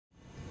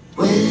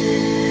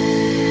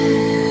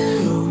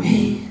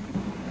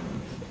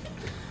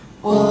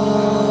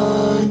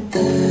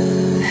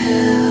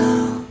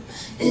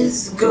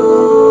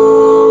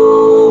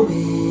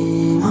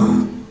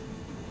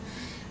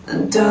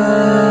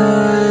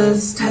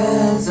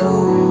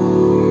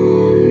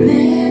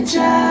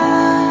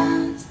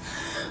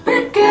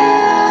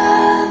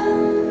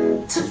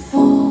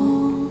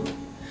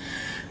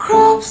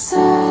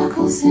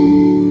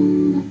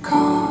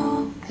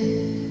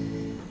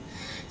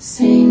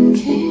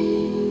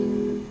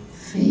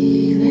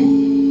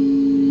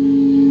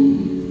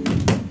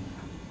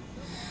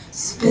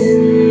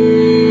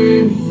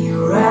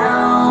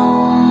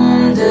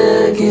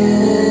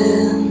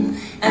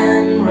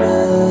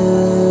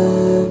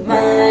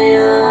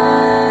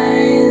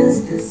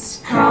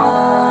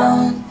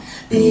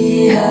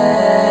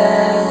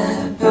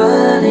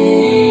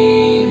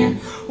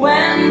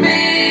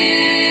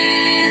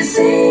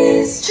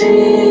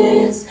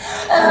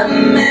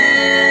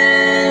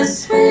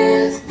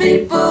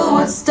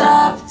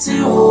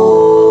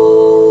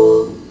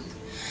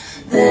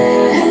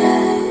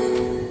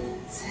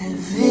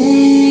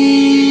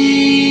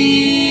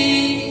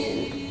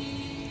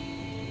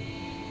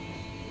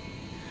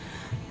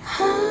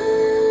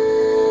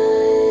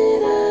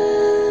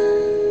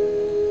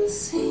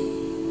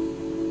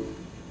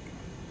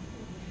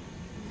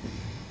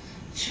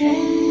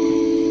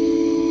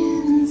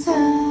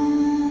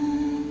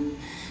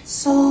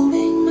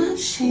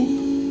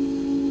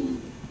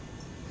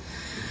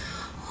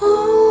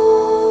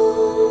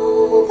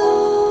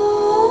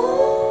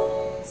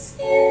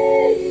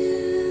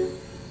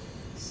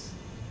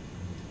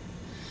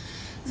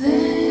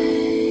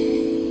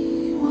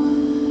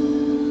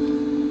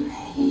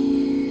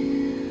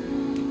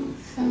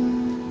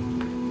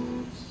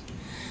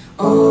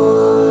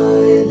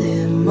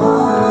Oily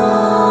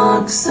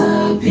marks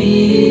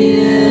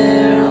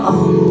appear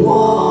on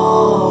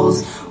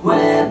walls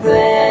where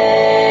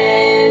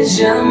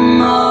pleasure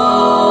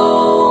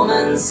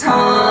moments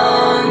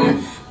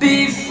hung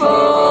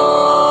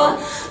before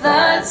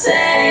the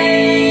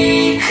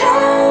takeover,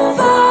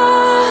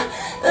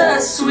 the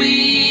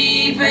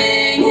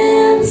sweeping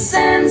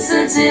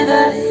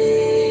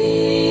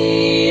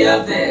insensitivity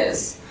of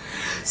this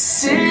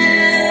still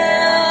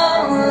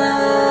life.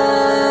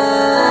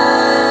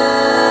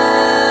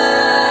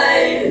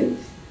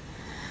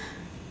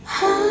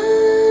 Hide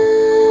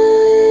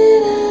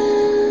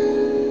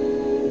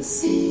and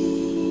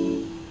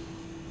seek,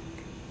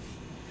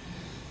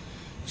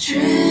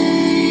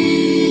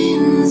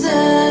 trains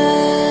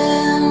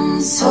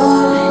and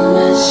soaring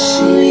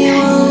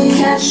machines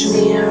catch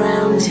me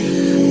around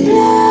here.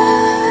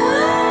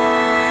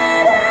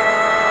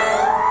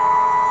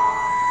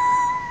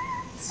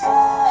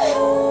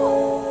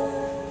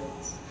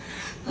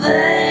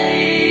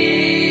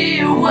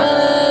 They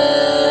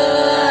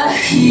were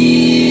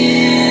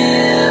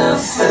here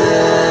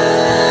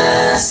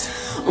first.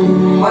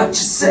 What you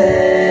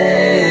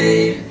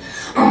say?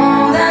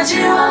 That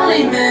you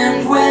only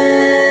meant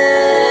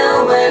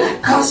well, well,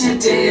 'cause you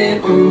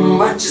did.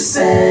 What you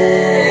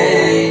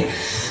say?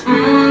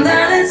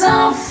 That it's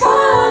all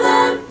for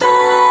the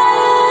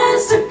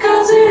best,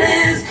 'cause it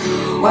is.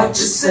 What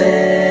you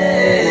say?